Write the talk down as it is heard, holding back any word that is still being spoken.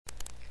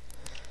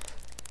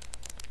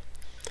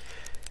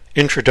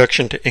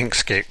Introduction to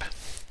Inkscape.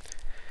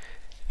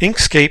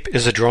 Inkscape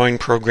is a drawing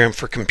program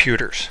for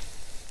computers.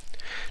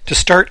 To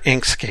start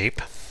Inkscape,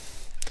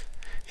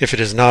 if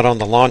it is not on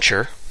the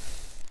launcher,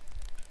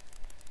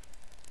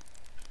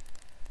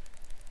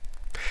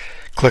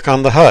 click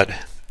on the HUD.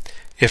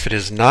 If it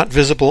is not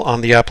visible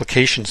on the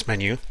Applications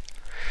menu,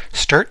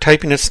 start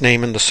typing its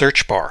name in the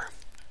search bar.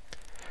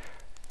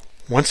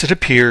 Once it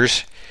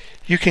appears,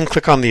 you can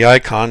click on the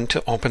icon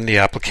to open the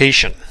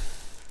application.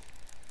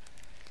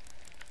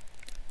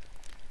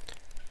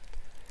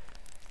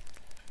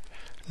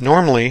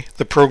 Normally,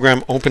 the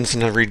program opens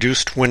in a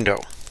reduced window,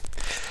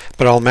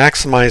 but I'll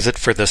maximize it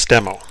for this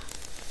demo.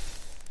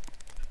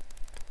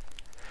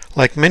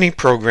 Like many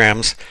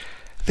programs,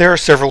 there are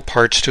several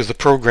parts to the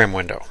program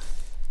window.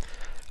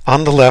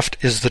 On the left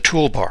is the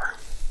toolbar.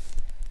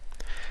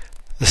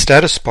 The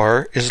status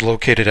bar is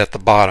located at the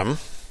bottom.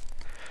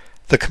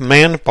 The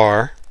command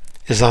bar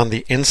is on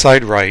the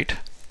inside right.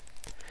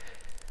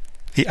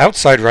 The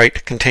outside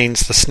right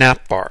contains the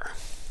snap bar.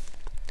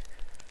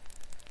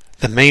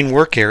 The main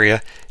work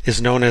area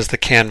is known as the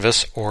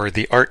canvas or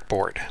the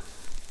artboard.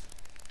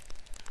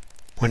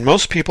 When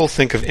most people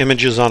think of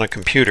images on a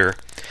computer,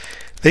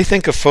 they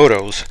think of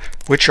photos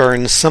which are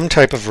in some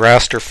type of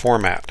raster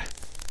format.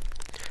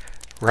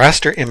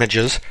 Raster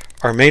images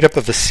are made up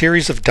of a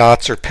series of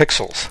dots or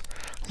pixels.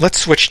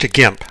 Let's switch to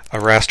GIMP, a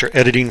raster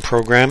editing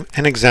program,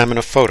 and examine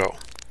a photo.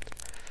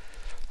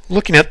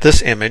 Looking at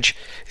this image,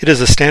 it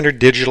is a standard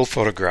digital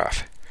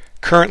photograph.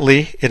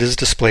 Currently, it is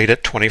displayed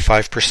at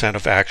 25%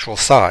 of actual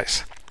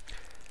size.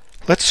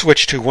 Let's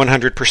switch to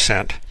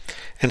 100%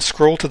 and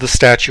scroll to the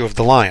statue of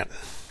the lion.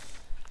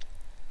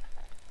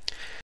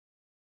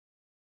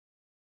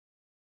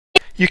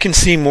 You can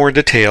see more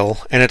detail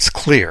and it's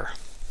clear.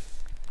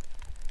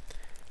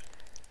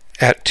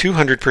 At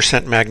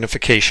 200%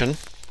 magnification,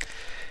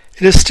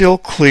 it is still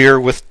clear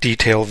with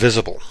detail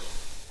visible.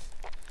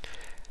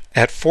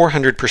 At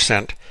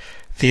 400%,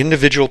 the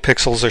individual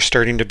pixels are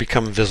starting to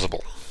become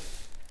visible.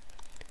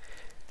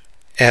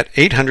 At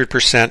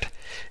 800%,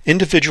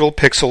 individual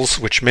pixels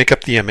which make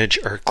up the image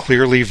are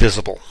clearly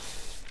visible.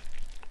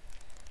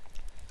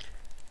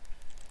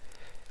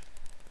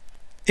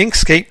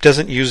 Inkscape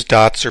doesn't use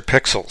dots or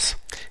pixels.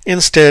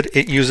 Instead,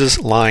 it uses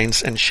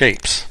lines and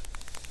shapes.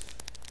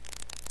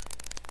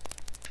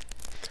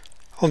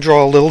 I'll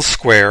draw a little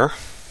square.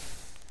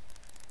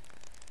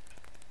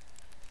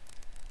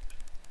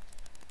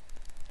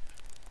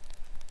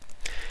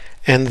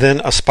 And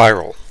then a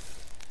spiral.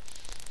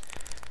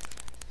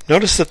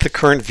 Notice that the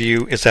current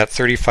view is at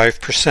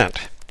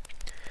 35%.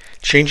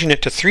 Changing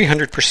it to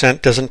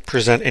 300% doesn't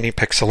present any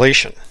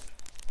pixelation.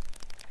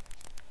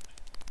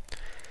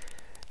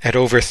 At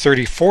over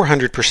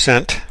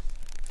 3,400%,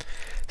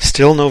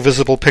 still no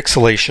visible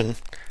pixelation.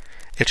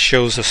 It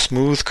shows a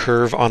smooth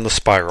curve on the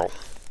spiral.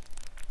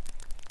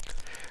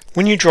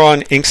 When you draw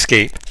in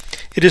Inkscape,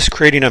 it is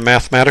creating a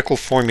mathematical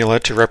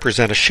formula to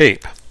represent a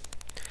shape.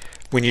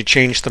 When you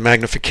change the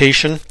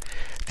magnification,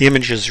 the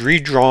image is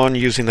redrawn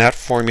using that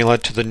formula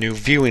to the new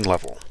viewing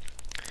level.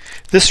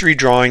 This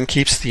redrawing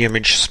keeps the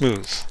image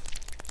smooth.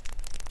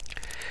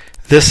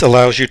 This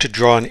allows you to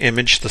draw an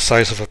image the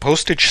size of a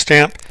postage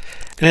stamp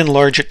and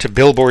enlarge it to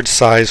billboard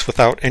size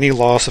without any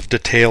loss of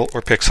detail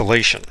or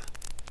pixelation.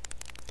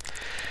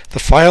 The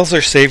files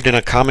are saved in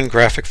a common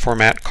graphic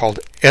format called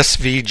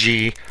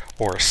SVG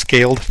or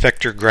Scaled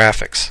Vector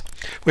Graphics,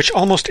 which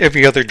almost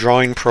every other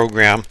drawing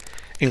program,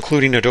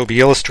 including Adobe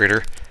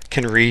Illustrator,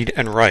 can read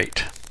and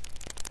write.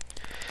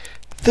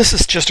 This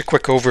is just a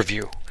quick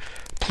overview.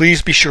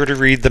 Please be sure to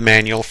read the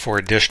manual for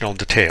additional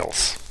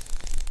details.